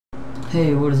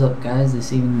Hey, what is up guys,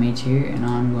 this Evening Mage here, and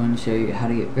I'm going to show you how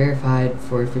to get verified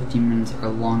for 15 minutes or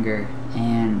longer.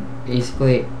 And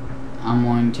basically, I'm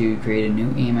going to create a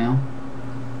new email,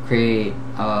 create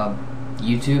a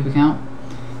YouTube account,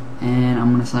 and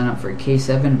I'm going to sign up for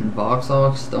K7 and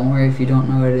VoxOx. Don't worry if you don't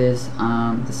know what it is.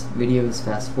 This video is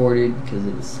fast forwarded because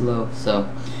it is slow,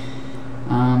 so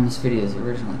this video is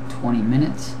originally 20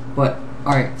 minutes. But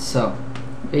alright, so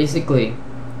basically,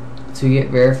 to get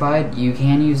verified, you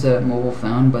can use a mobile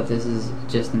phone, but this is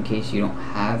just in case you don't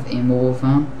have a mobile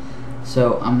phone.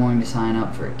 So I'm going to sign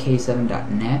up for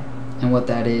K7.net, and what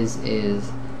that is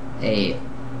a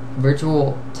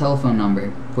virtual telephone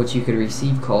number which you could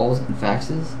receive calls and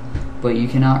faxes, but you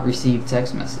cannot receive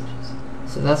text messages.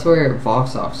 So that's where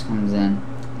VoxOx comes in,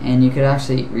 and you could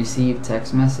actually receive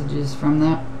text messages from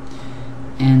that.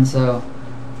 And so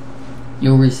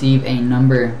you'll receive a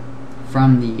number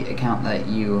from the account that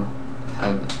you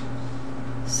have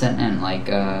sent in, like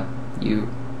I'm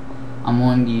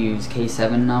going to use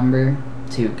K7 number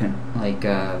to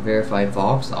verify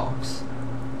VoxOx,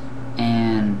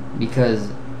 and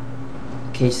because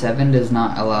K7 does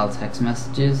not allow text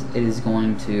messages, it is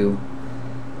going to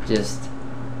just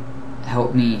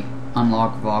help me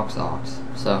unlock VoxOx.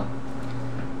 So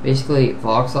basically,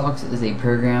 VoxOx is a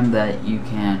program that you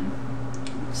can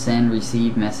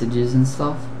receive messages and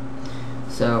stuff.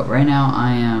 So right now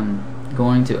I am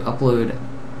going to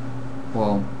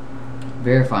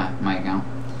verify my account.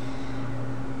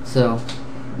 So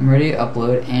I'm ready to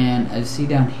upload, and as you see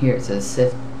down here it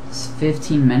says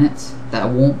 15 minutes. That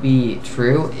won't be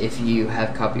true if you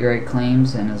have copyright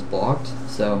claims and is blocked.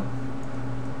 So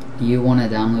you want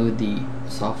to download the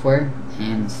software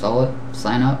and install it,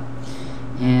 sign up,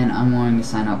 and I'm going to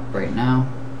sign up right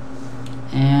now.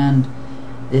 And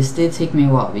this did take me a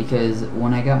while because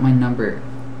when I got my number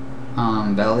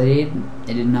validated,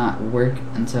 it did not work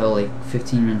until like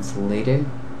 15 minutes later,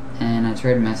 and I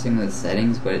tried messing with the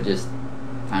settings, but it just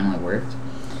finally worked.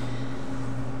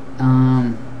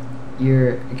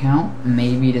 Your account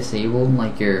may be disabled,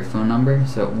 like your phone number,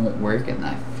 so it won't work, and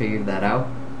I figured that out.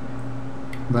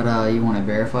 But you want to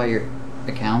verify your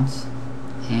accounts,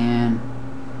 and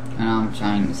I'm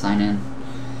trying to sign in,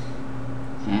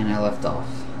 and I left off.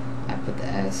 I put the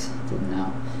S, didn't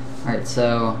know. Alright,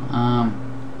 so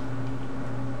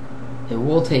it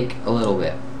will take a little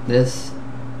bit. This,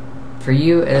 for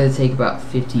you, it'll take about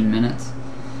 15 minutes.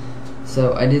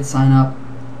 So I did sign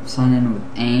in with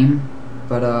AIM,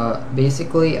 but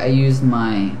basically I used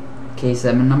my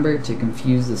K7 number to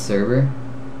confuse the server,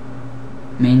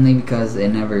 mainly because they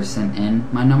never sent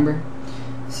in my number.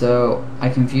 So I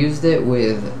confused it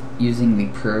with using the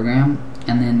program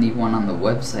and then the one on the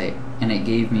website, and it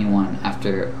gave me one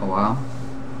after a while.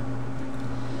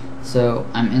 So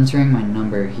I'm entering my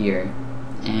number here,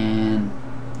 and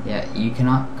yeah, you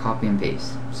cannot copy and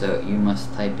paste, so you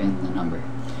must type in the number.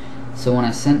 So when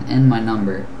I sent in my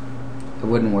number, it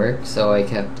wouldn't work, so I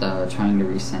kept trying to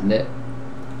resend it.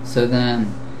 So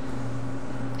then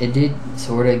it did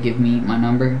sort of give me my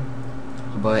number,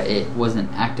 but it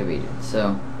wasn't activated.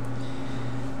 So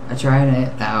I tried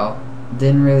it out,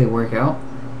 didn't really work out,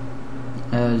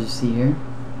 as you see here.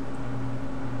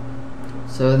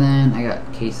 So then I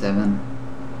got K7,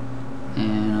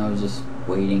 and I was just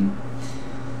waiting.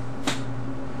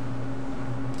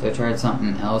 So I tried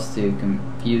something else to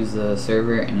confuse the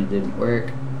server, and it didn't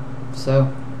work.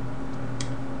 So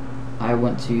I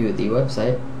went to the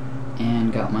website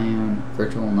and got my own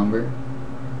virtual number.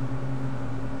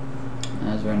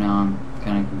 As right now I'm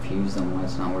kind of confused on why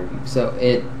it's not working. So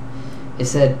it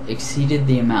said exceeded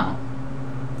the amount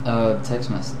of text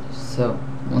messages. So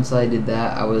once I did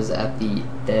that, I was at the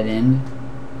dead end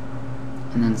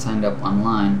and then signed up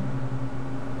online.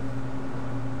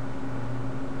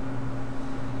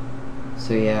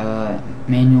 So yeah,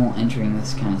 manual entering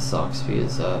this kind of sucks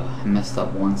because I messed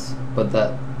up once, but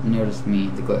that noticed me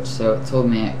the glitch. So it told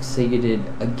me I exceeded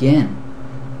again.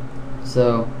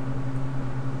 So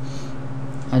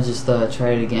I just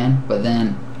tried it again, but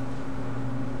then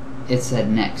it said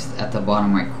next at the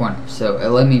bottom right corner. So it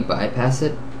let me bypass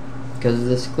it because of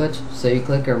this glitch. So you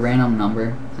click a random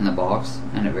number in the box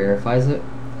and it verifies it.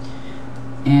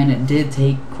 And it did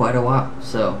take quite a while.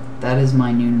 So that is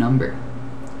my new number.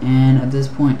 And at this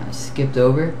point I skipped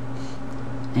over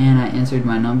and I entered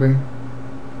my number,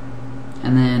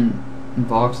 and then in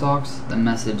VoxOx the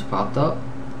message popped up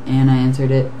and I entered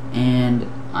it, and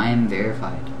I am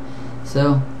verified.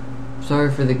 So sorry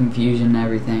for the confusion and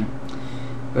everything,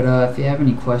 but if you have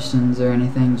any questions or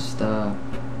anything, just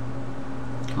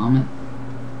comment.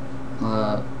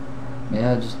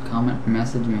 Yeah, just comment or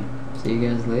message me. See you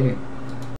guys later.